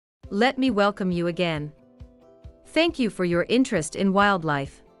Let me welcome you again. Thank you for your interest in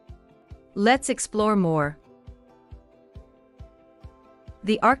wildlife. Let's explore more.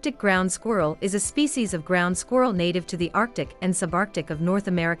 The Arctic ground squirrel is a species of ground squirrel native to the Arctic and Subarctic of North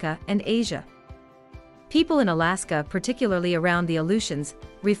America and Asia. People in Alaska, particularly around the Aleutians,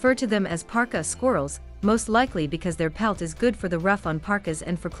 refer to them as parka squirrels, most likely because their pelt is good for the ruff on parkas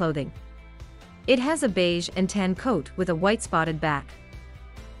and for clothing. It has a beige and tan coat with a white spotted back.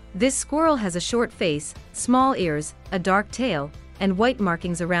 This squirrel has a short face, small ears, a dark tail, and white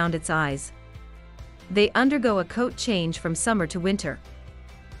markings around its eyes. They undergo a coat change from summer to winter.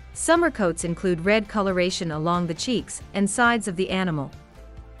 Summer coats include red coloration along the cheeks and sides of the animal.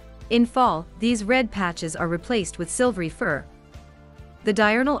 In fall, these red patches are replaced with silvery fur. The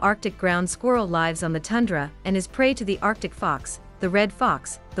diurnal Arctic ground squirrel lives on the tundra and is prey to the Arctic fox, the red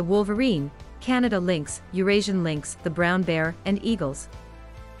fox, the wolverine, Canada lynx, Eurasian lynx, the brown bear, and eagles.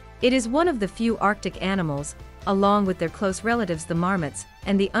 It is one of the few Arctic animals, along with their close relatives the marmots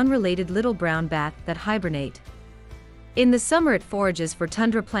and the unrelated little brown bat, that hibernate. In the summer it forages for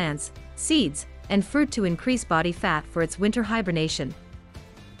tundra plants, seeds, and fruit to increase body fat for its winter hibernation.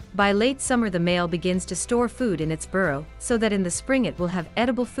 By late summer the male begins to store food in its burrow so that in the spring it will have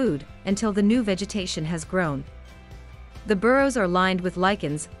edible food until the new vegetation has grown. The burrows are lined with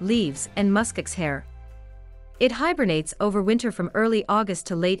lichens, leaves, and muskox hair. It hibernates over winter from early August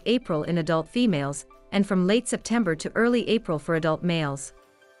to late April in adult females, and from late September to early April for adult males.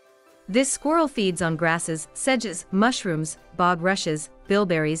 This squirrel feeds on grasses, sedges, mushrooms, bog rushes,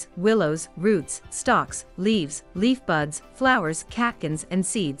 bilberries, willows, roots, stalks, leaves, leaf buds, flowers, catkins, and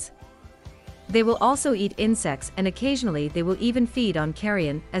seeds. They will also eat insects, and occasionally they will even feed on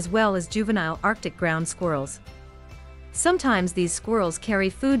carrion as well as juvenile Arctic ground squirrels. Sometimes these squirrels carry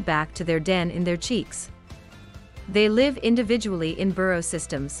food back to their den in their cheeks. They live individually in burrow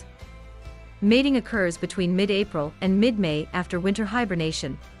systems. Mating occurs between mid-April and mid-May after winter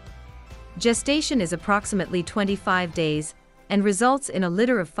hibernation. Gestation is approximately 25 days and results in a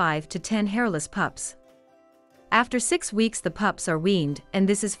litter of 5 to 10 hairless pups. After 6 weeks the pups are weaned, and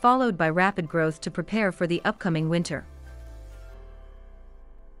this is followed by rapid growth to prepare for the upcoming winter.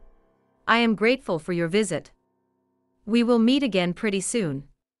 I am grateful for your visit. We will meet again pretty soon.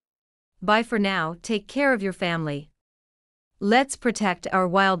 Bye for now, take care of your family. Let's protect our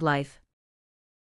wildlife.